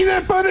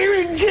peanut butter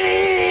and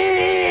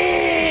jam!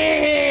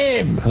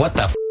 What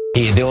the are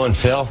you doing,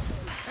 Phil?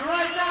 And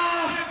right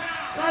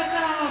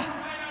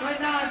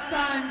now it's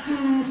time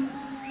to...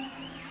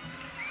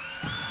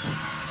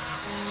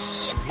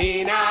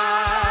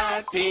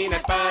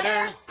 Peanut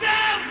butter.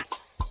 Jam!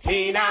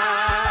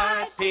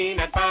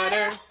 Peanut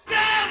butter.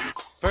 Jam!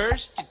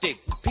 First you dig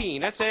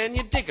peanuts and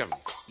you dig 'em.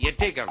 You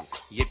dig 'em.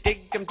 You dig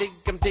 'em.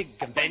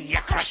 Then you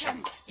crush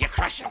 'em. You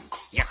crush 'em.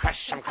 You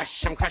crush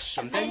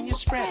 'em. Then you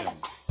spread 'em.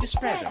 You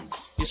spread 'em.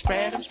 You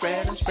spread 'em.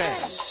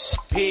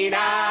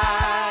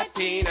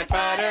 Peanut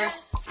butter.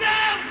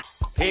 Jam!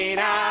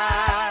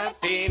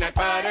 Peanut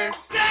butter.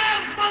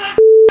 Jam!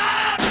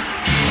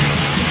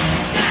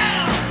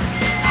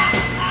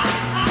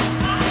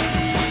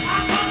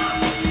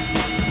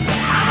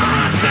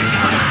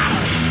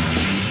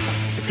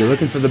 If you're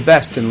looking for the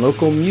best in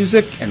local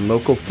music and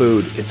local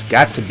food, it's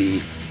got to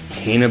be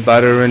Peanut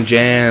Butter and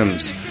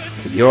Jams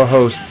with your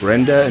hosts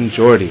Brenda and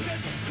Jordy,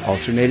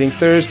 alternating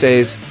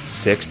Thursdays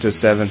 6 to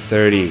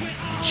 7:30.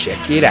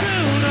 Check it out.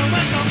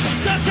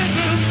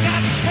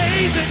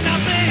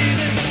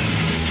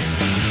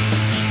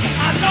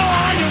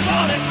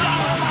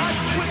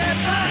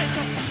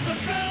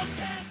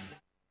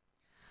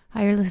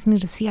 Hi, you're listening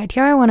to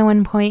CITR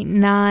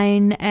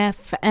 101.9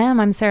 FM.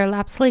 I'm Sarah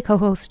Lapsley,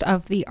 co-host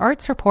of The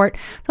Arts Report.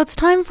 So it's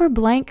time for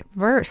Blank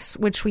Verse,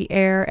 which we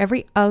air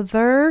every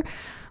other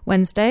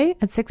Wednesday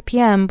at 6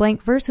 p.m.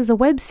 Blank Verse is a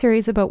web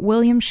series about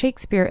William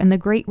Shakespeare and the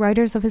great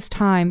writers of his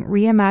time,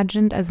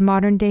 reimagined as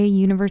modern-day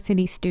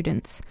university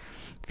students.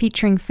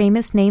 Featuring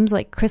famous names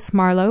like Chris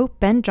Marlowe,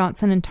 Ben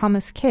Jonson, and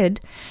Thomas Kyd,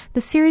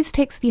 the series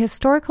takes the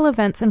historical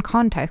events and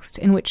context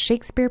in which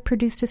Shakespeare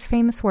produced his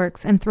famous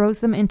works and throws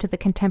them into the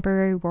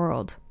contemporary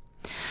world.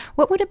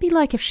 What would it be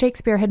like if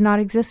Shakespeare had not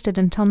existed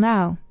until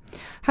now?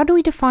 How do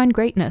we define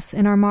greatness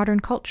in our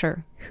modern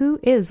culture? Who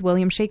is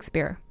William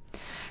Shakespeare?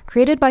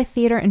 Created by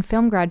theatre and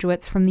film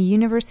graduates from the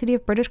University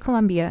of British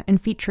Columbia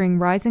and featuring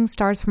rising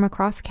stars from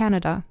across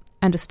Canada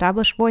and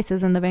established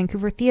voices in the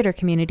Vancouver theatre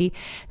community,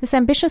 this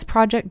ambitious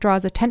project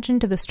draws attention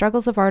to the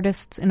struggles of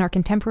artists in our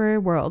contemporary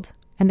world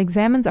and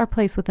examines our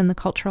place within the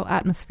cultural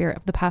atmosphere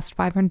of the past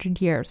 500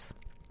 years,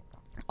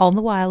 all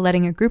the while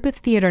letting a group of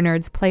theatre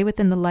nerds play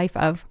within the life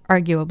of,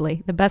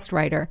 arguably, the best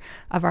writer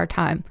of our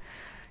time.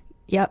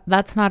 Yep,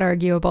 that's not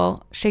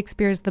arguable.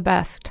 Shakespeare's the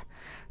best.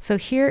 So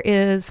here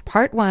is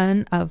part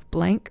 1 of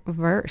Blank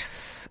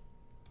Verse.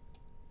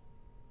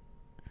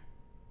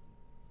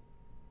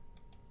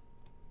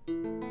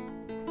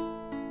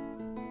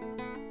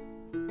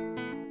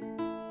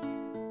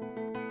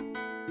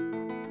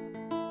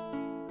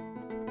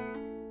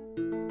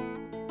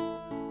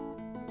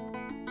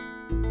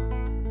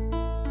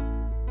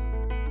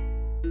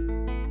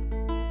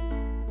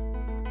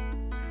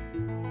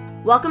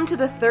 Welcome to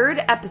the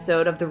 3rd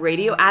episode of the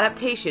radio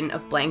adaptation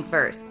of Blank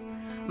Verse.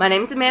 My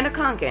name is Amanda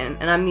Conkin,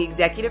 and I'm the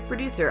executive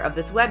producer of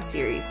this web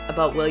series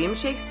about William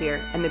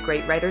Shakespeare and the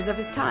great writers of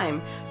his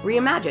time,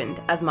 reimagined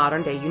as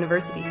modern-day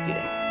university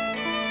students.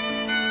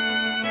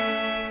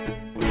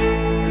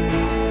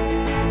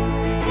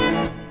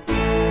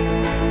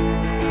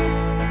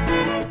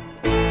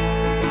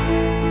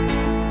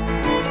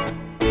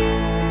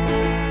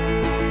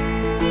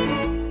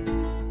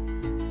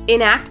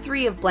 In Act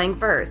 3 of Blank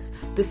Verse,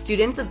 the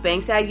students of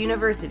Bankside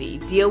University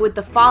deal with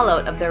the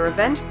fallout of their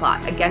revenge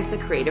plot against the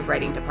creative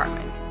writing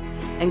department.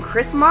 And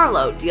Chris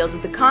Marlowe deals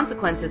with the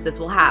consequences this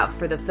will have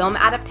for the film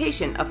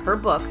adaptation of her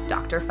book,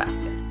 Dr.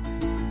 Faustus.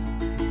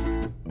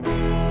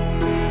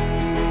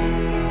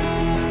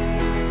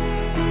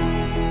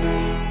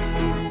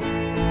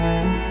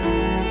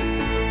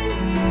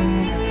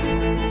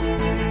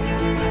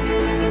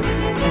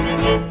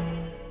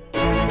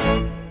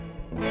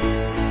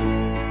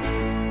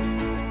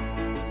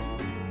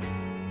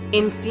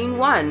 In Scene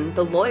 1,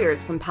 the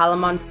lawyers from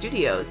Palamon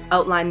Studios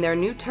outline their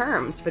new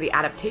terms for the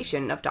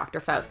adaptation of Dr.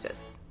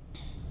 Faustus.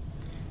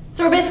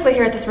 So we're basically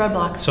here at this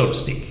roadblock. So to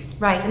speak.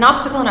 Right, an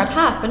obstacle in our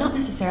path, but not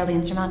necessarily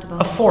insurmountable.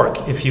 A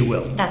fork, if you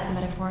will. That's the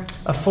metaphor.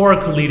 A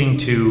fork leading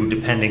to,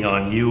 depending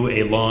on you,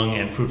 a long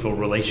and fruitful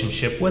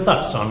relationship with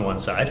us on one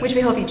side. Which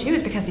we hope you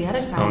choose, because the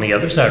other side... On the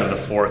other side of the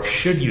fork,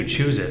 should you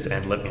choose it,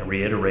 and let me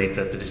reiterate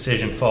that the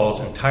decision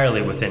falls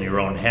entirely within your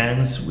own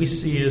hands, we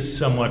see as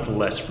somewhat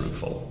less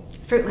fruitful.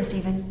 Fruitless,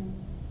 even.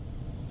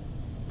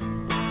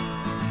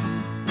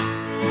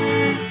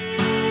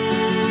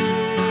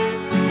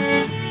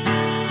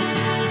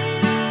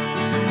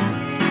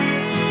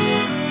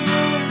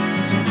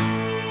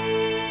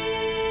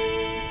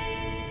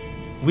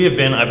 We have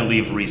been, I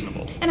believe,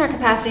 reasonable. In our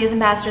capacity as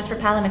ambassadors for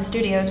Palamon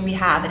Studios, we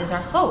have, it is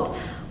our hope,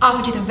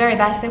 offered you the very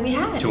best that we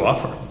had. To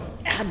offer.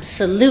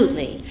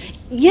 Absolutely.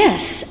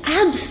 Yes,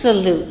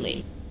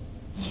 absolutely.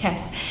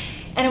 Yes,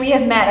 and we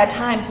have met at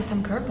times with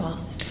some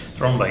curveballs.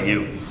 Thrown by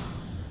you.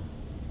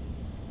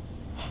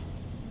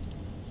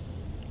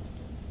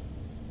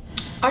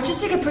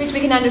 Artistic caprice we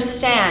can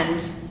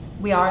understand.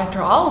 We are,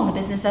 after all, in the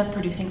business of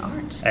producing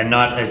art. And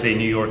not, as a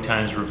New York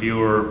Times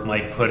reviewer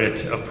might put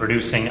it, of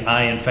producing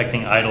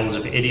eye-infecting idols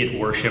of idiot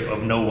worship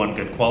of no one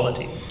good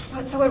quality.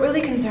 So what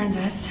really concerns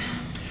us?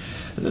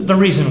 The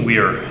reason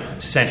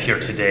we're sent here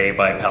today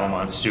by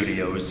Palamon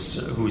Studios,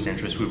 whose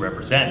interests we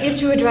represent, Is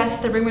to address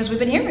the rumors we've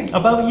been hearing.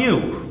 about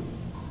you.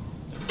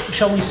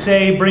 Shall we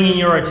say bringing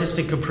your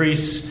artistic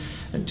caprice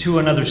to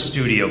another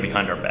studio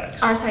behind our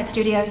backs? Our side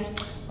studios.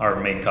 Our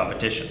main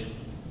competition.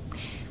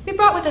 We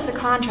brought with us a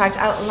contract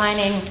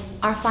outlining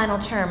our final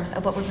terms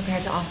of what we're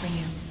prepared to offer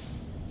you.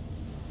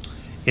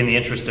 In the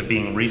interest of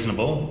being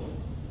reasonable,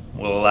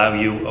 we'll allow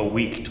you a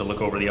week to look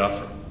over the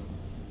offer.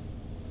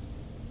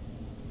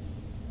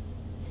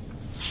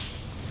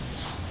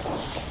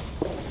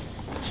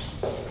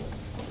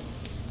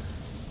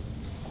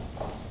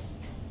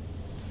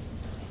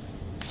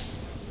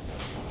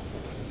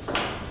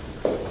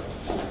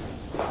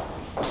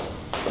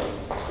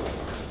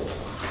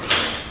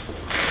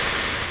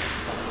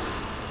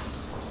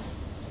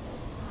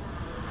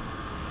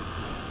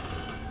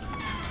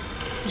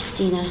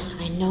 Christina,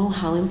 I know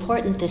how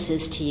important this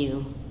is to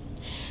you.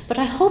 But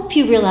I hope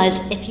you realize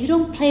if you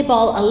don't play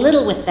ball a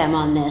little with them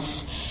on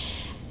this,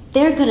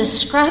 they're going to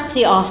scrap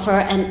the offer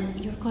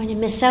and you're going to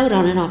miss out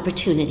on an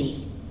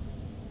opportunity.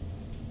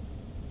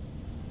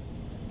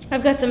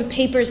 I've got some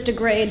papers to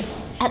grade.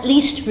 At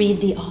least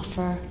read the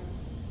offer.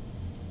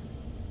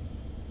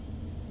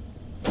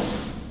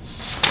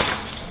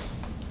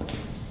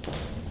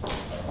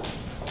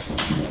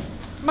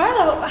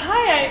 Marlowe,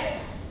 hi.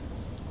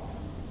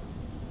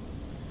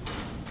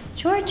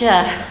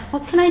 Georgia,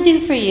 what can I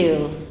do for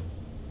you?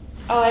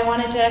 I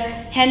wanted to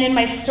hand in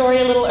my story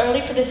a little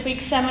early for this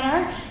week's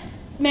seminar.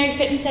 Mary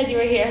Fitton said you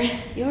were here.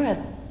 You're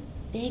a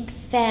big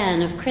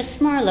fan of Chris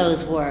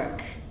Marlowe's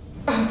work.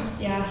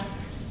 Yeah,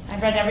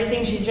 I've read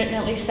everything she's written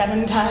at least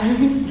 7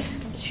 times.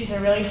 She's a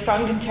really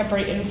strong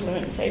contemporary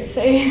influence, I'd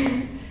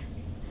say.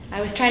 I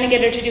was trying to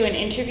get her to do an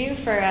interview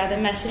for the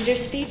messenger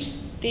speech,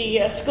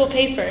 the school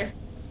paper.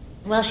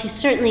 Well, she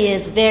certainly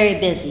is very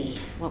busy,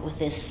 what with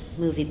this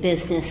movie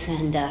business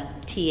and TA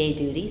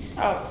duties.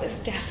 Oh,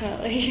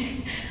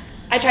 definitely.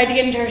 I tried to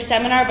get into her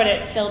seminar, but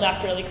it filled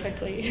up really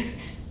quickly.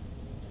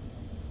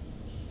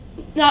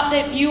 Not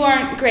that you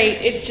aren't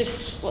great, it's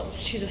just, well,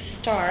 she's a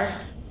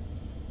star.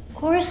 Of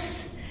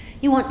course,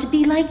 you want to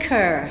be like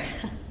her.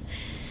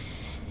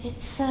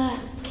 It's a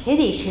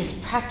pity she's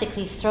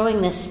practically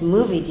throwing this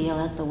movie deal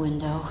out the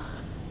window.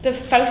 The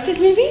Faustus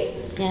movie?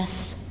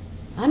 Yes.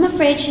 I'm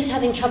afraid she's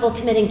having trouble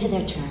committing to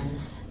their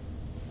terms.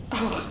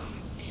 Oh,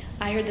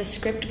 I heard the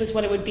script was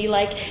what it would be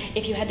like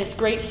if you had this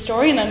great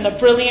story and then the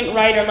brilliant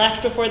writer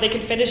left before they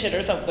could finish it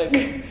or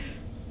something.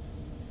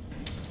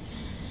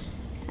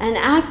 An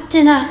apt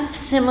enough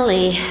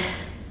simile.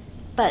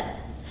 But,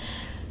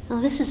 well,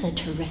 this is a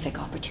terrific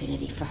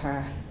opportunity for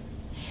her.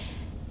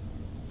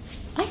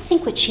 I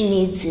think what she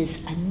needs is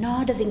a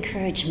nod of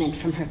encouragement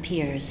from her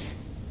peers.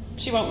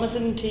 She won't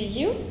listen to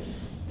you?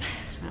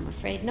 I'm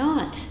afraid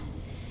not.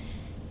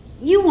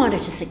 You want her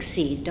to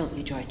succeed, don't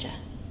you, Georgia?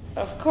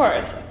 Of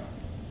course.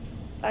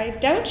 I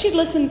doubt she'd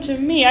listen to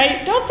me.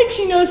 I don't think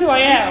she knows who I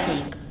am. I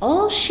think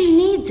all she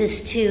needs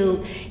is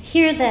to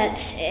hear that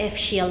if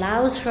she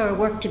allows her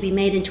work to be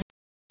made into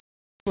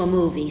a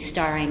movie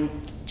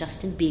starring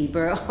Justin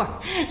Bieber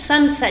or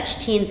some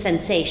such teen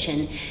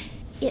sensation,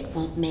 it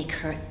won't make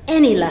her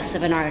any less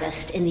of an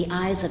artist in the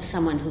eyes of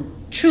someone who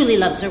truly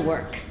loves her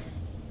work.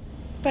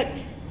 But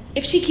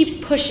if she keeps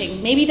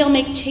pushing, maybe they'll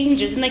make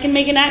changes and they can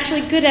make an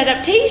actually good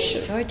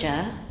adaptation.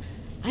 Georgia,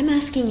 I'm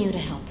asking you to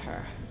help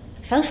her.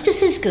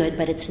 Faustus is good,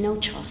 but it's no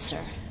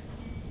Chaucer.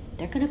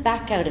 They're going to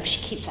back out if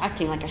she keeps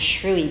acting like a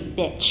shrewy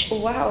bitch.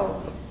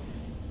 Wow.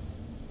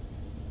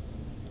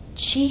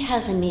 She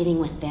has a meeting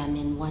with them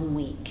in 1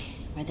 week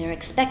where they're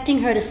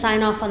expecting her to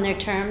sign off on their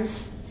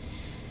terms.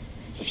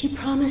 If you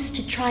promise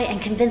to try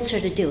and convince her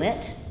to do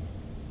it,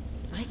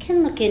 I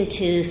can look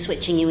into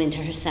switching you into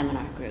her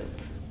seminar group.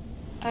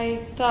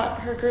 I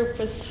thought her group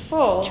was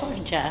full.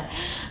 Georgia,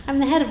 I'm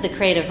the head of the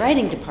creative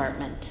writing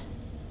department.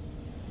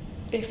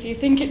 If you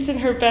think it's in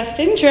her best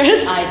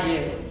interest. I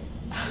do.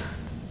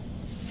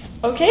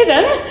 Okay,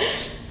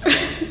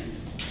 then.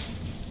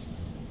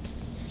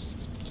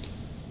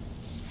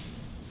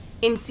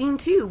 In Scene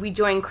 2, we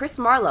join Chris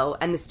Marlowe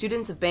and the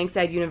students of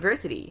Bankside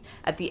University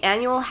at the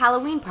annual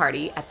Halloween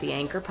party at the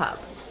Anchor Pub.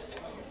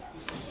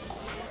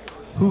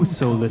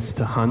 Whoso lists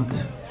to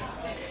hunt,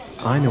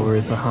 I know where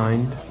is a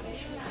hind.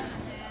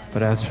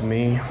 But as for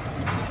me,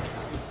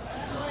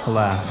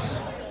 alas,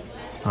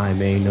 I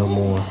may no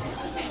more.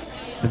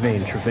 The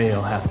vain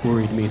travail hath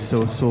worried me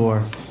so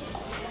sore.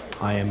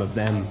 I am of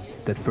them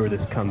that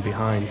furthest come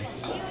behind.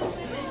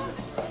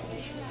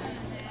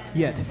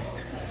 Yet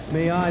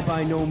may I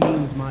by no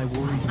means my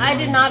worry. I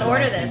did not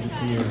order this,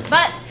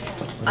 but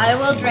I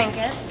will drink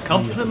it.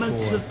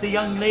 Compliments of the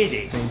young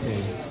lady.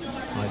 Fainting,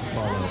 I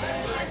follow.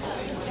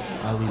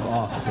 I leave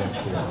off,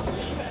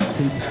 therefore,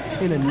 since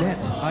in a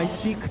net I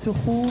seek to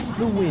hold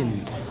the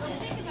wind.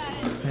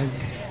 As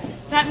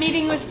that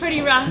meeting was pretty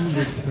rough. who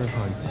lives her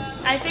hunt,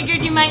 I figured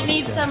you might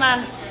need some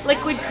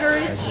liquid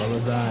courage. As well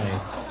as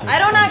I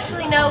don't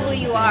actually know who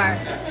you are.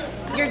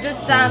 You're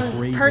just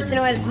some person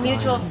who has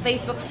mutual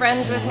Facebook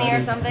friends with me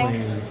or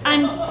something.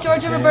 I'm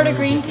Georgia Roberta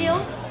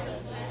Greenfield.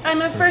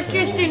 I'm a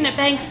first-year student at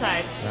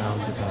Bankside.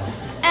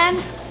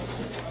 And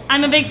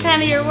I'm a big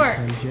fan of your work.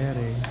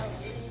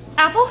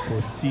 Apple?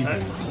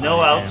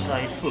 No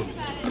outside food.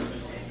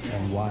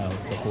 And wild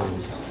to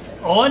hold.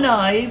 Or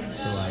knives.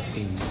 So I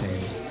seem to say.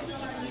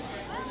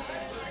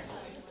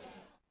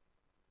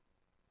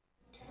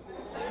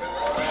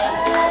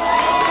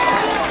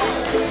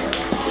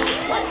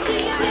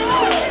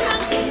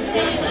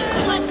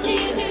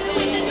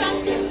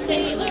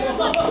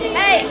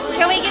 Hey,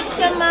 can we get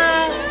some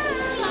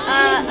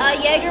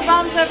Jaeger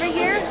bombs over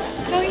here?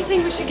 Don't you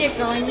think we should get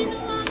going?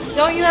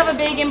 Don't you have a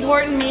big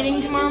important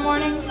meeting tomorrow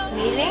morning?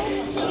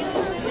 Meeting?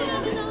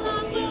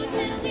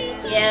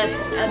 Yes,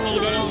 a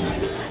meeting.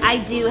 I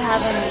do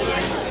have a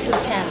meeting to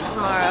attend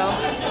tomorrow.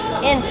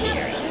 In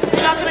theory.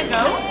 You're not gonna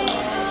go?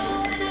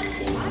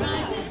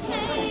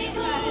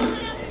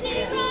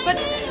 But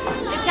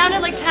it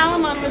sounded like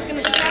Palamon was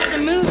gonna start the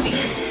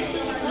movie.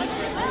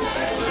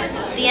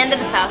 The end of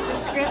the Faustus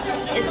script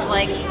is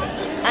like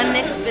a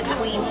mix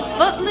between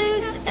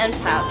Footloose and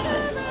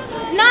Faustus.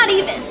 Not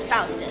even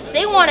Faustus.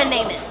 They want to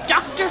name it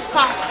Dr.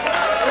 Foster.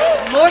 So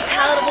it's more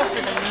palatable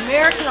for the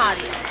American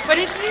audience. But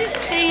if you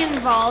stay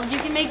involved, you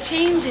can make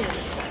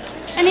changes.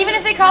 And even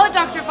if they call it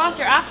Dr.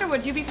 Foster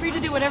afterwards, you'll be free to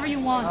do whatever you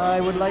want. I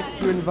would like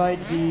to invite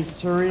the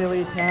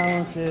surreally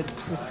talented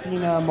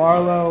Christina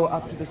Marlowe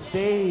up to the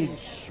stage,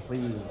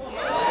 please.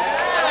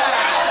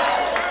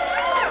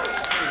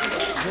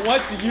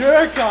 What's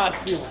your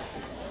costume?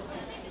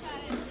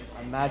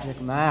 A Magic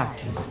Mac,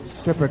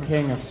 stripper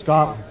king of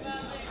Scotland.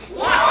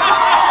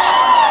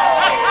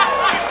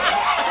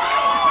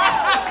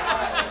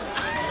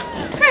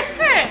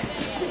 Chris!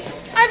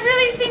 I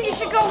really think you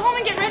should go home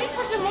and get ready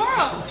for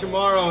tomorrow.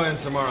 Tomorrow and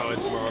tomorrow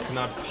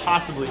cannot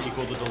possibly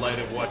equal the delight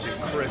of watching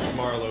Chris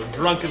Marlowe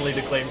drunkenly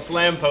declaim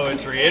slam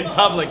poetry in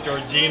public,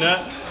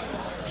 Georgina.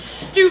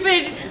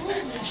 Stupid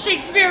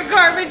Shakespeare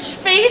garbage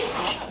face.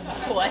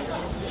 What?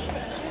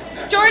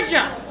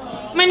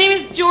 Georgia. My name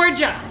is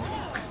Georgia.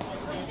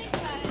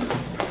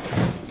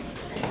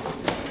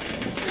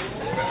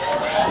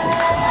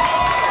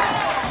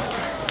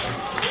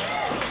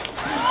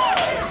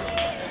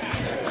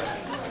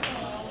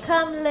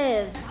 Come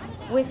live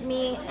with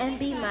me and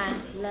be my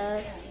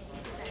love,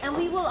 and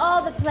we will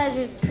all the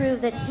pleasures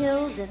prove that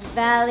hills and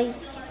valley,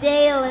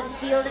 dale and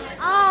field, and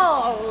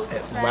all the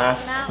At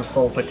last, the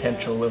full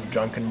potential of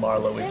drunken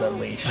Marlowe is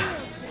unleashed.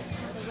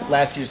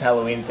 Last year's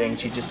Halloween thing,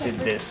 she just did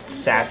this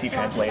sassy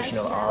translation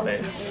of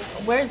Ovid.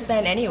 Where's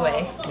Ben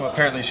anyway? Well,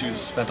 apparently she was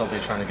spent all day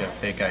trying to get a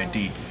fake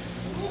ID,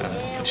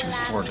 but she was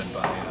thwarted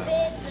by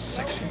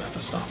sexy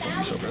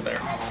Mephistopheles over there.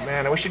 Oh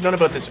man, I wish you'd known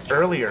about this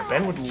earlier.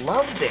 Ben would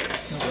love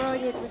this.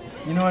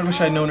 You know, I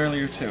wish I'd known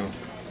earlier too.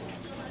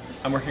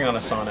 I'm working on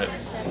a sonnet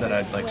that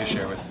I'd like to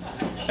share with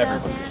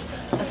everyone.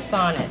 A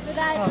sonnet.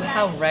 Oh,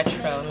 how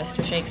retro,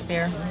 Mr.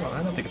 Shakespeare. Well,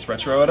 I don't think it's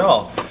retro at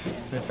all.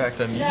 In fact,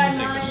 I'm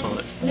using the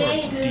sonnet form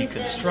to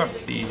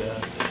deconstruct the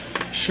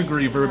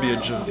sugary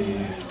verbiage of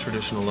the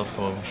traditional love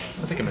poem.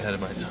 I think I'm ahead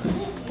of my time,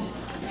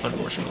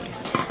 unfortunately.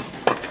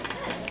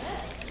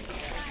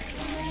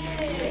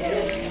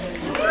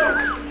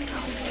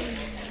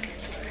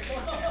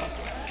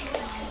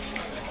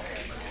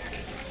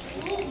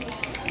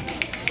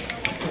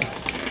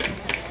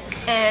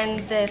 And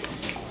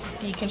this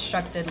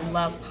deconstructed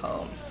love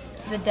poem,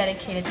 is it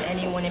dedicated to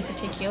anyone in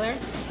particular?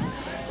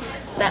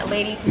 That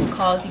lady whose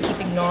calls you keep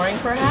ignoring,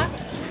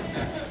 perhaps?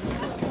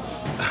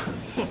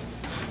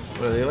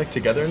 What, are they like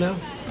together now?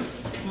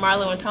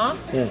 Marlowe and Tom?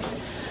 Yeah.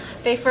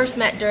 They first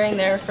met during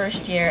their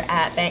first year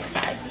at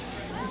Bankside.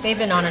 They've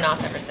been on and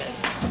off ever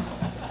since.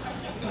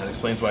 That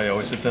explains why he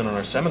always sits in on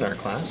our seminar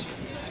class.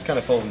 He's kind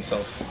of full of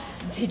himself.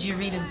 Did you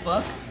read his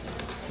book?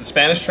 The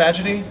Spanish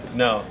tragedy?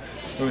 No.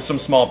 It was some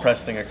small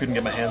press thing. I couldn't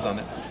get my hands on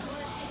it.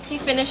 He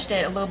finished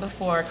it a little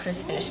before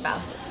Chris finished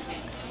Faustus.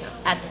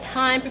 At the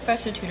time,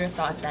 Professor Tudor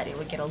thought that it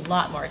would get a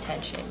lot more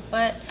attention,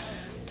 but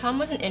Tom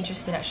wasn't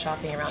interested at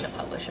shopping around at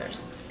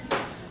publishers.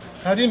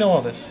 How do you know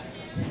all this?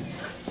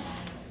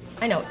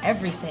 I know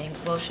everything,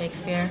 Will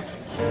Shakespeare.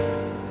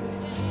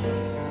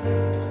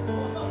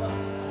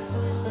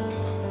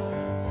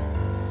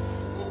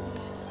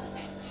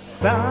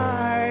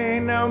 Sigh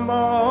no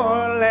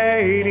more,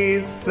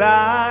 ladies,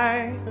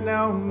 sigh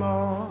no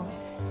more.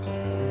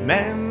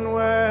 Men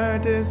were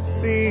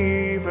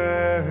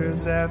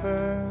deceivers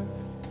ever.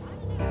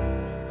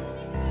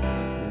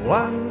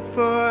 One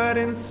foot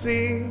in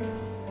sea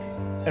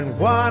and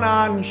one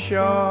on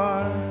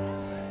shore.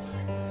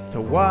 To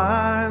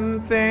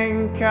one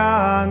thing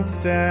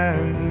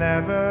constant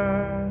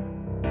never.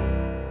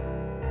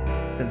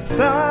 Then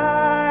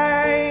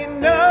sigh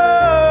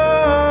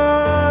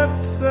not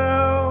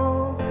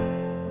so,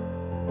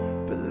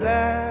 but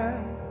let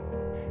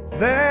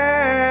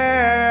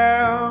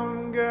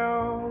them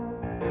go.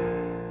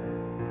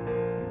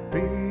 And be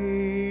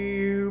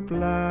you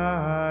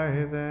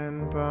blithe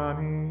and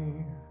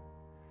bonny,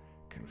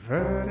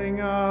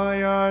 converting all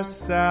your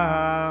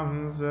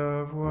sounds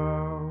of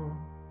woe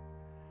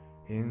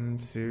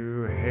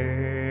into hey,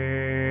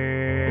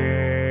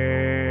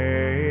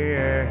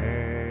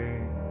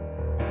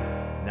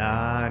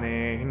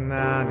 nani,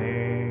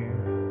 nani.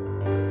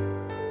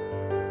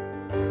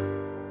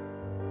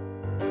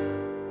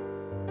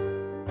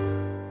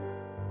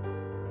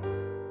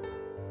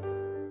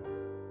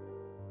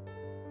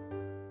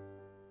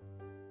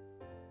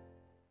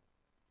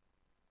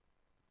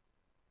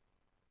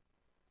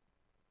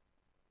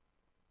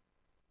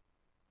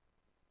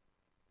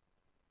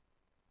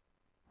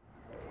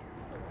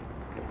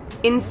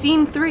 In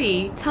scene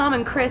 3, Tom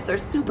and Chris are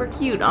super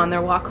cute on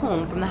their walk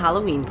home from the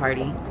Halloween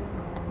party.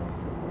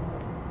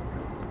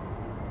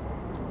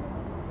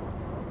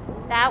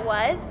 That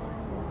was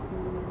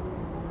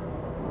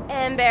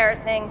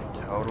embarrassing.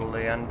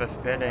 Totally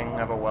unbefitting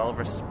of a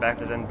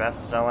well-respected and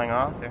best-selling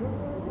author.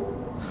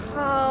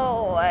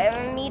 Oh, I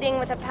have a meeting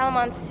with the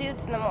Palamon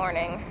Suits in the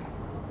morning.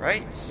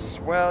 Right.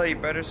 Well, you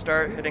better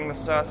start hitting the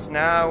sauce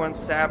now and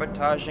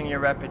sabotaging your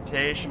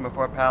reputation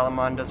before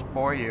Palamon does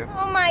for you.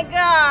 Oh my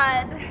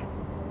god!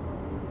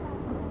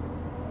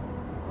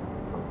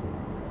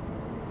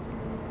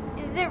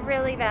 Is it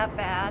really that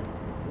bad?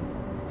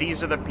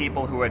 These are the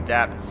people who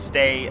adapt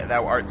 "Stay,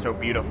 thou art so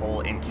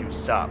beautiful" into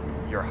 "Sup,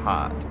 you're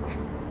hot."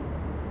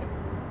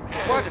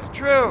 What? It's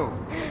true!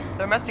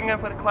 They're messing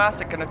up with a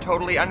classic in a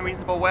totally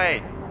unreasonable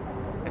way.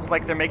 It's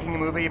like they're making a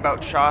movie about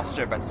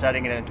Chaucer but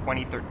setting it in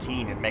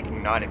 2013 and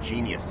making Not a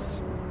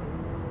Genius.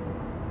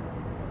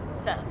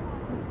 Sup?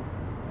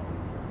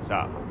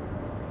 Sup?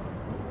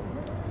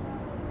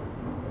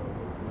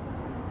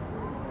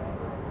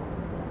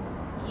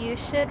 You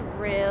should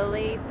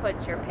really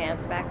put your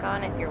pants back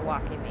on if you're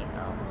walking me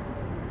home.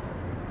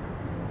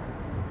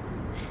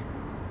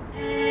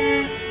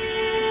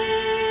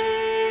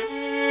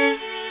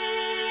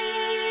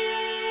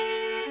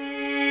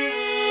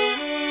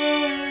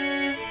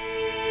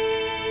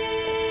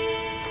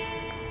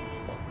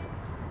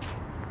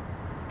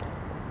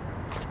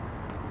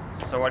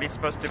 So what are you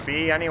supposed to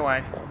be,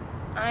 anyway?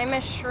 I'm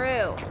a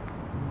shrew.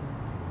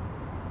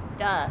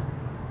 Duh.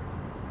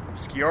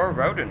 Obscure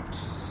rodent.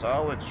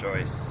 Solid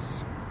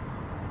choice.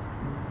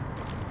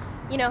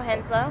 You know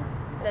Henslow?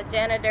 The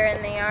janitor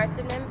in the Arts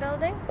of Nim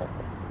building?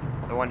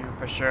 The one who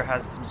for sure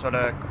has some sort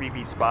of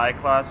creepy spy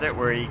closet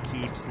where he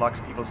keeps locks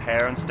people's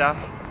hair and stuff?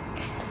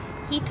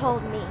 He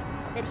told me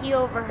that he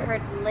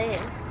overheard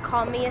Liz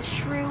call me a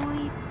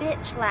shrewy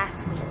bitch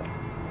last week.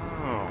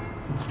 Oh.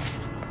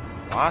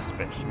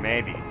 Waspish,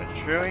 maybe, but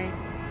shrewy?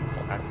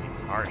 That seems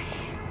harsh.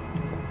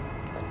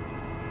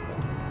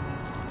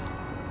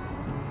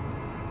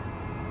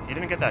 You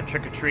didn't get that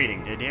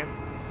trick-or-treating, did you?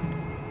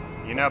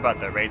 You know about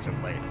the razor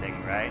blade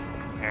thing, right?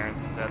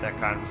 Parents had that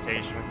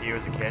conversation with you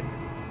as a kid?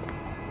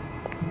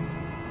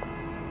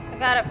 I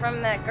got it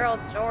from that girl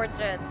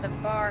Georgia at the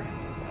bar.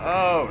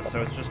 Oh,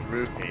 so it's just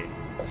roofie.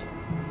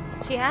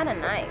 She had a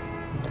knife.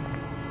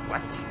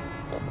 What?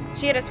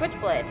 She had a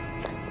switchblade.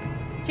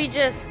 She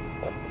just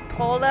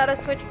pulled out a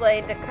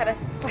switchblade to cut a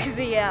slice of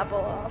the apple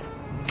off.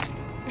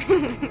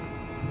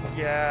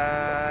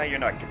 Yeah, you're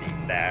not gonna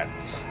eat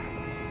that.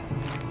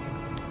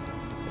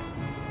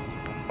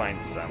 I'll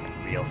find some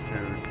real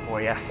food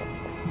for you.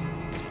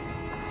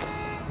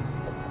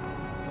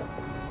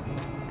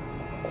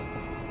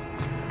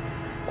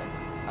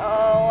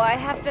 Oh, I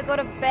have to go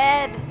to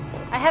bed.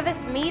 I have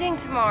this meeting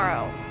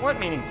tomorrow. What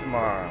meeting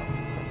tomorrow?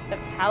 The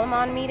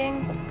Palamon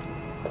meeting.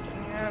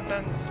 Didn't you have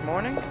that this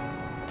morning?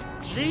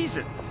 Jeez,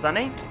 it's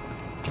sunny.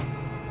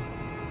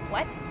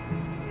 What?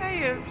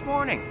 Yeah, this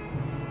morning.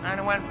 And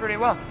it went pretty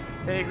well.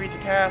 They agreed to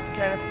cast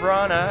Kenneth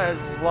Branagh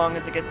as long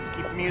as they get to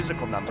keep a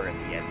musical number at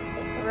the end.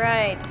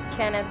 Right,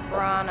 Kenneth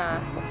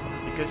Branagh.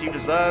 Because you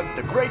deserve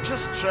the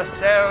greatest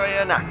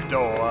Chaucerian actor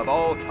of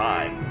all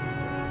time.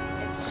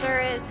 It sure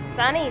is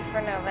sunny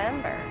for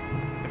November.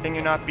 Good thing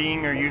you're not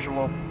being your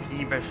usual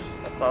peevish,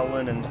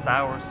 sullen, and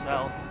sour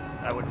self.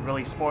 That would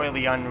really spoil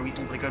the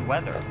unreasonably good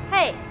weather.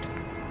 Hey,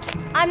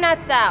 I'm not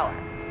sour.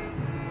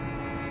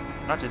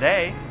 Not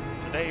today.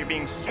 Today you're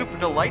being super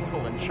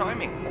delightful and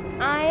charming.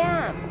 I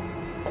am.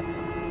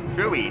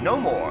 Shrewy, no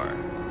more.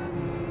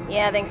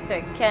 Yeah, thanks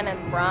to Kenneth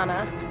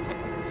Branagh.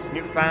 This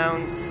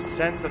newfound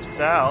sense of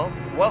self,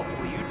 what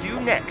will you do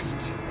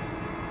next?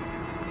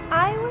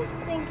 I was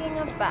thinking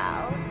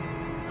about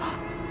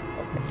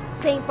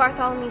St.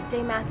 Bartholomew's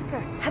Day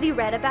Massacre. Have you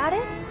read about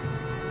it?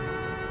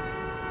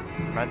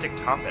 Romantic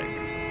topic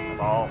of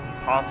all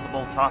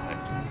possible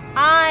topics.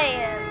 I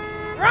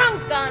am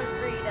drunk on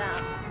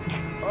freedom.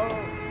 Oh,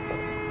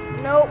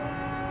 nope,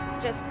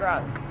 just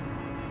drunk.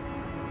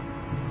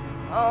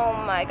 Oh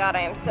my god,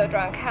 I am so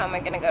drunk. How am I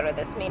gonna go to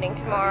this meeting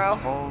tomorrow? I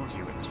told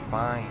you, it's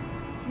fine.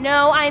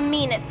 No, I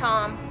mean it,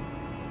 Tom.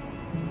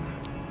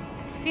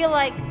 I feel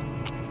like...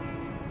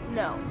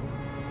 No.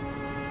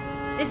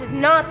 This is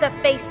not the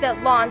face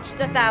that launched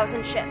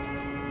 1,000 ships.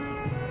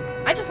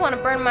 I just want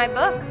to burn my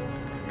book.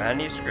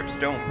 Manuscripts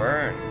don't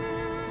burn.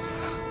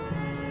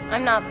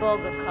 I'm not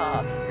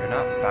Bulgakov. You're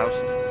not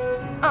Faustus.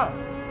 Oh.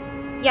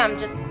 Yeah, I'm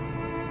just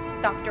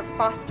Dr.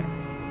 Foster.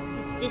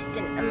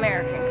 distant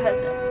American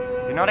cousin.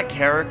 You're not a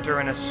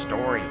character in a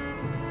story.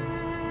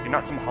 You're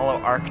not some hollow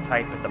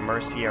archetype at the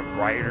mercy of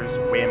writers'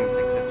 whims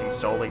existing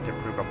solely to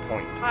prove a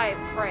point. High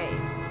praise.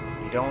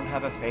 You don't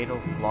have a fatal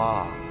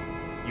flaw.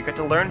 You get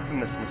to learn from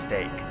this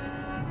mistake.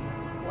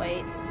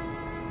 Wait.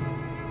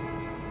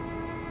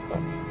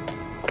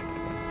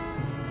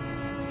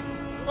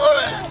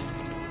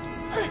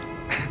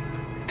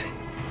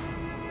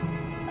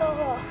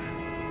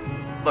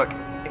 Look,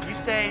 if you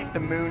say the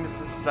moon is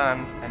the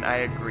sun and I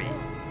agree,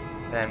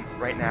 then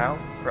right now,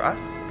 for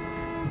us,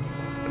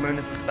 the moon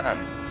is the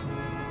sun.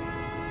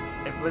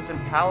 If Liz and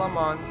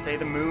Palamon say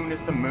the moon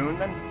is the moon,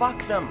 then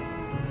fuck them.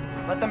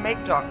 Let them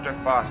make Dr.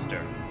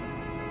 Foster.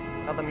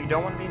 Tell them you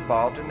don't want to be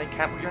involved and they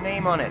can't put your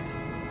name on it.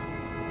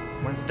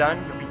 When it's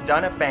done, you'll be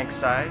done at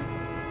Bankside.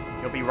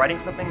 You'll be writing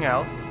something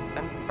else,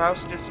 and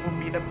Faustus will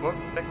be the book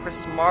that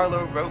Chris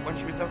Marlowe wrote when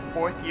she was a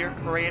fourth-year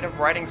creative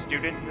writing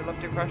student who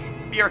loved to crush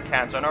beer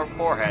cans on her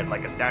forehead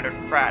like a standard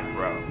frat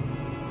bro.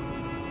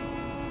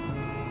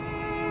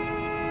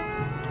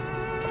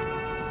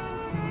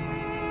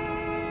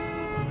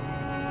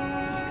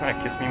 Just kind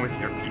of kiss me with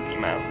your pee-pee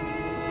mouth.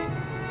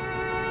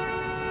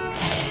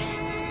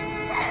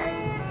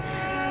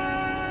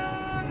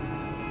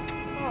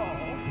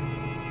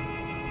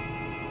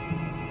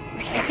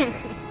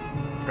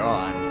 Go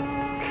on.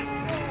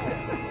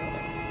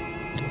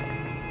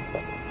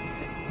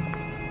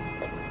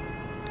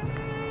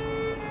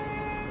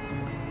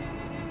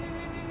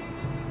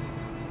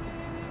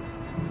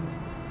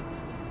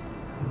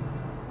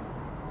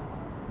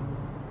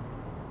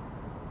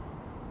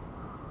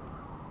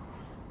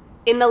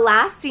 In the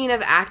last scene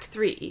of Act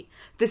 3,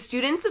 the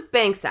students of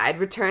Bankside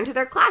return to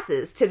their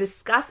classes to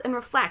discuss and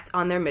reflect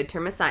on their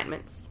midterm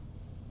assignments.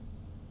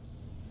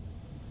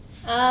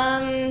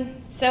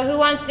 So who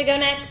wants to go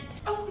next?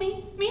 Oh,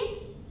 me?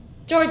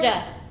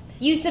 Georgia,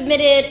 you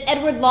submitted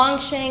Edward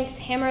Longshank's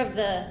Hammer of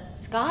the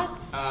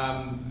Scots?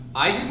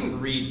 I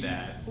didn't read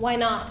that. Why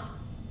not?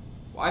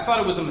 Well, I thought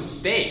it was a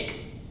mistake.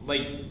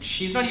 Like,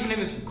 she's not even in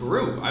this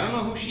group. I don't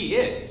know who she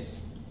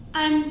is.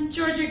 I'm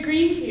Georgia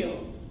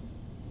Greenfield.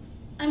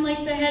 I'm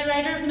like the head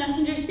writer of the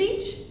messenger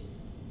speech.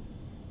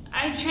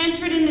 I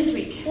transferred in this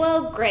week.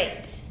 Well,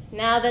 great.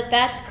 Now that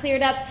that's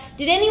cleared up,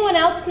 did anyone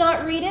else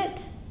not read it?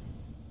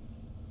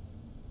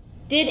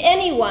 Did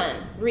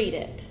anyone read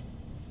it?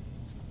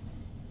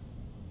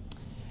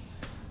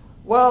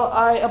 Well,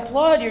 I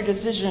applaud your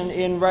decision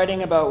in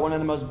writing about one of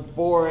the most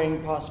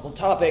boring possible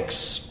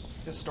topics,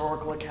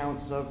 historical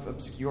accounts of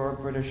obscure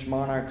British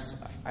monarchs.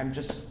 I'm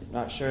just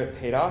not sure it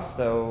paid off,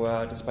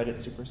 though, despite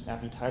its super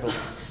snappy title.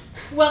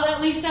 Well,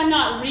 at least I'm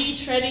not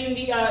retreading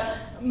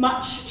the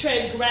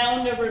much-tread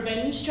ground of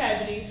revenge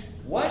tragedies.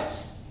 What?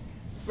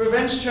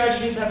 Revenge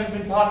tragedies haven't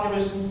been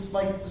popular since,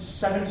 like, the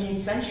 17th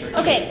century.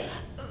 Okay,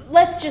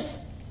 let's just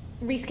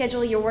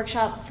reschedule your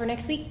workshop for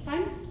next week.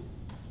 Fine.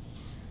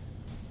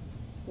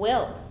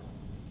 Will,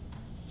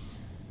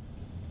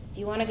 do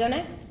you want to go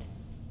next?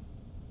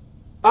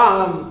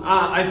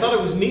 I thought it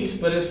was neat,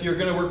 but if you're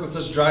going to work with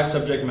such dry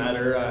subject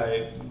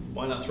matter,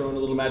 why not throw in a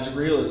little magic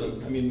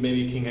realism? I mean,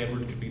 maybe King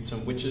Edward could beat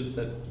some witches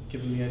that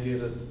give him the idea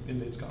to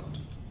invade Scotland.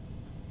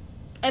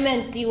 I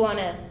meant, do you want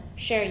to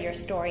share your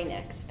story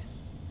next?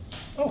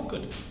 Oh,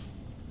 good.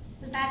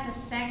 Was that the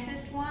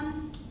sexist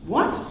one?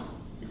 What?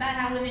 It's about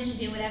how women should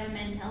do whatever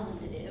men tell them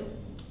to do.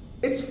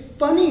 It's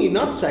funny,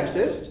 not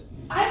sexist.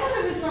 I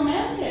thought it was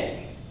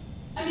romantic.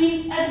 I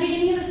mean, at the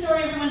beginning of the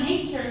story, everyone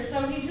hates her,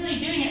 so he's really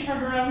doing it for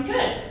her own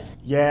good.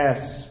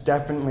 Yes,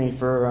 definitely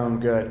for her own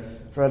good.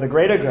 For the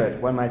greater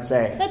good, one might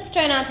say. Let's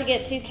try not to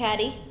get too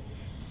catty.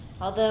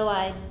 Although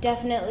I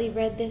definitely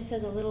read this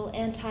as a little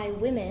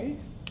anti-women,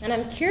 and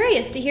I'm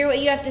curious to hear what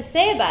you have to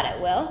say about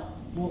it, Will.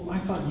 Well, I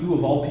thought you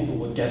of all people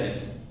would get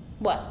it.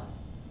 What?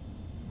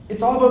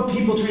 It's all about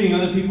people treating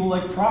other people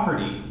like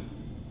property.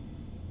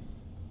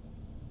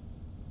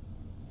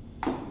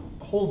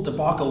 The whole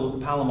debacle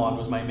with Palamon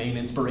was my main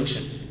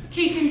inspiration.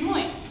 Case in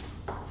point.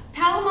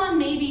 Palamon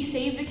maybe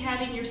saved the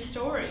cat in your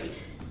story,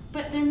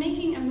 but they're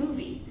making a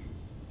movie.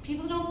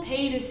 People don't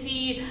pay to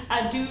see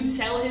a dude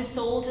sell his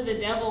soul to the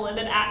devil and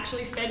then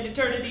actually spend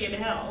eternity in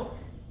hell.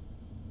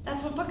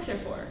 That's what books are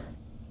for.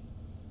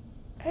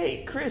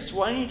 Hey, Chris,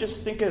 why don't you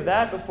just think of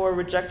that before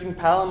rejecting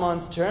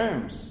Palamon's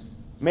terms?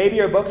 Maybe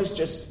your book is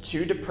just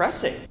too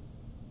depressing.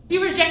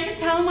 You rejected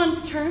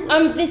Palamon's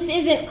terms? This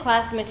isn't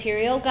class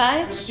material,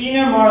 guys.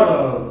 Christina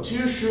Marlowe,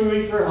 Too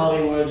Shrewy for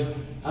Hollywood,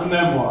 a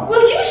memoir.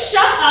 Will you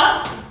shut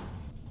up?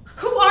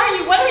 Who are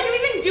you? What are you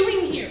even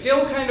doing here?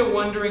 Still kind of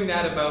wondering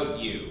that about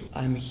you.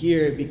 I'm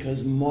here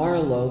because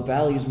Marlowe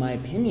values my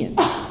opinion.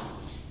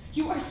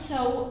 You are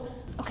so...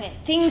 Okay,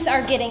 things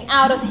are getting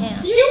out of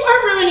hand. You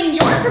are ruining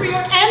your career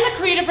and the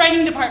creative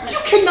writing department. You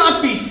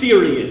cannot be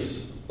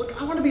serious. Look,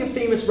 I want to be a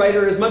famous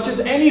writer as much as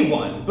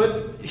anyone,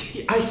 but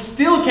I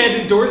still can't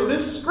endorse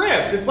this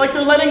script. It's like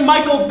they're letting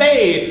Michael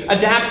Bay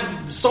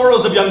adapt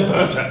Sorrows of Young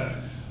Werther.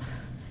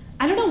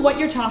 I don't know what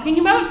you're talking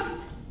about,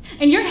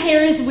 and your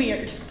hair is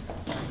weird.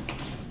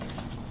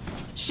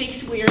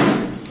 Shakespeare.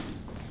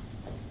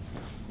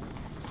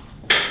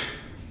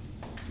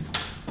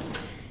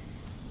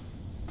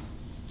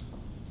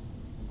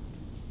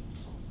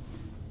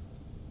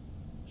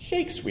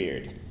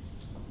 Shakespeare.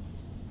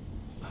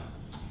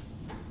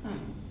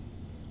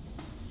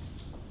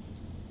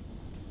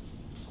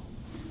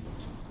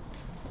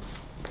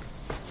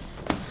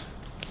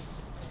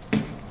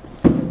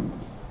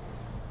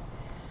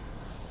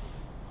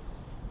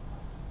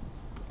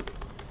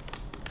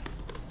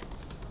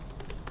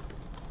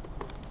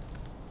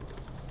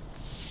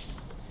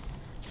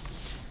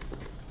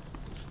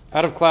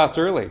 Out of class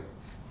early.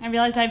 I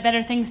realized I have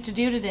better things to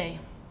do today.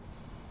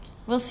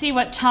 We'll see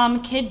what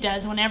Tom Kyd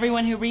does when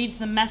everyone who reads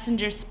the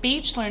messenger's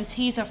speech learns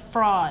he's a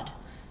fraud.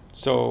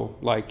 So,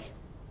 like,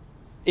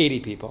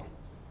 80 people.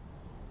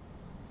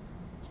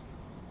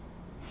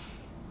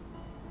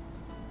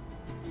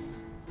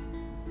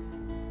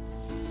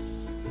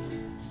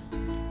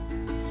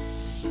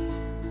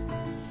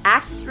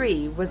 Act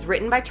 3 was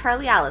written by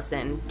Charlie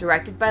Allison,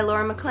 directed by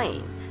Laura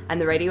McLean, and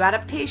the radio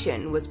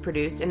adaptation was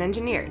produced and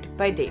engineered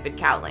by David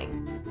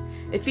Cowling.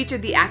 It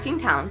featured the acting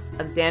talents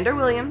of Xander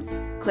Williams,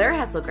 Claire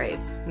Hesselgrave,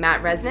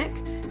 Matt Resnick,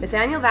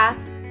 Nathaniel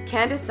Vass,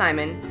 Candace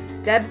Simon,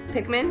 Deb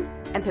Pickman,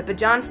 and Pippa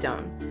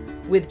Johnstone,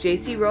 with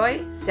J.C.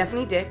 Roy,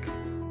 Stephanie Dick,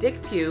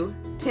 Dick Pugh,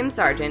 Tim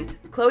Sargent,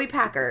 Chloe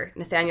Packer,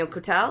 Nathaniel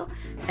Cotel,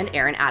 and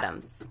Aaron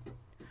Adams.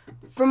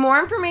 For more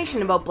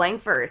information about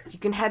Blank Verse, you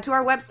can head to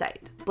our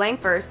website,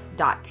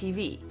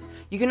 blankverse.tv.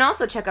 You can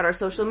also check out our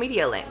social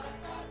media links,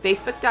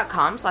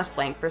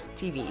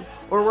 facebook.com/blankversetv,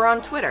 or we're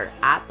on Twitter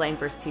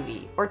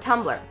 @blankversetv, or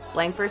Tumblr,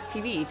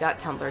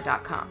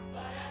 blankversetv.tumblr.com.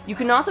 You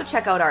can also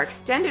check out our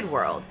extended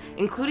world,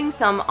 including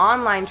some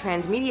online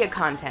transmedia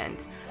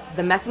content,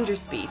 the messenger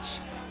speech,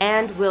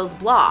 and Will's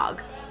blog,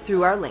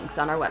 through our links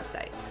on our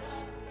website.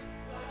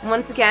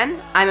 Once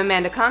again, I'm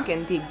Amanda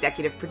Conkin, the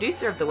executive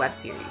producer of the web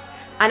series,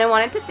 and I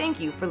wanted to thank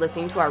you for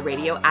listening to our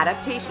radio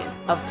adaptation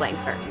of Blank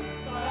Verse.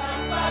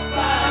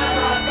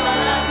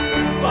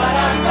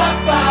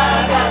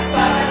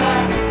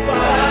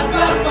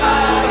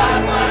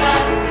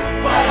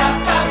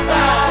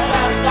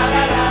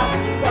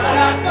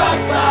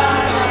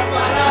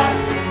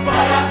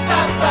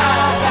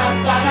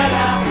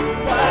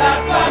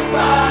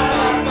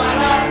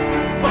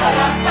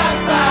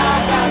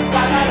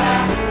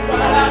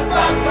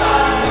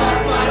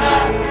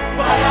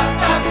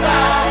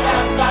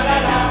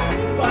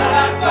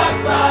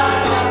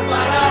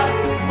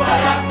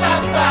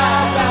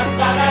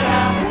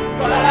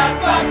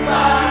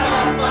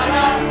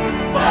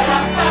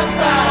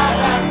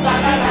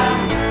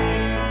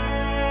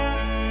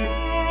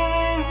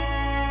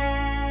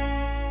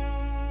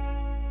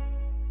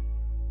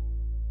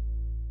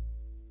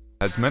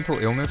 Has mental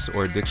illness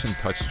or addiction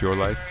touched your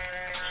life?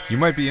 You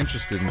might be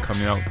interested in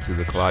coming out to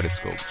the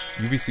Kaleidoscope,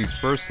 UBC's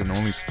first and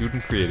only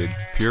student-created,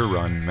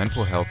 peer-run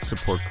mental health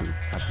support group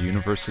at the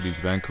university's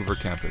Vancouver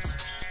campus.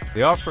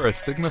 They offer a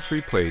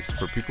stigma-free place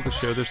for people to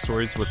share their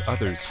stories with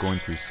others going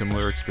through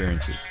similar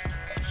experiences.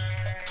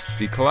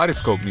 The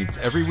Kaleidoscope meets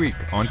every week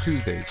on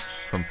Tuesdays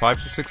from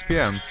 5 to 6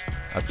 p.m.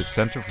 at the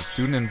Center for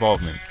Student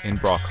Involvement in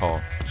Brock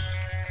Hall.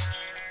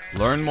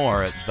 Learn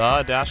more at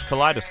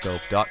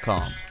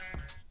the-kaleidoscope.com.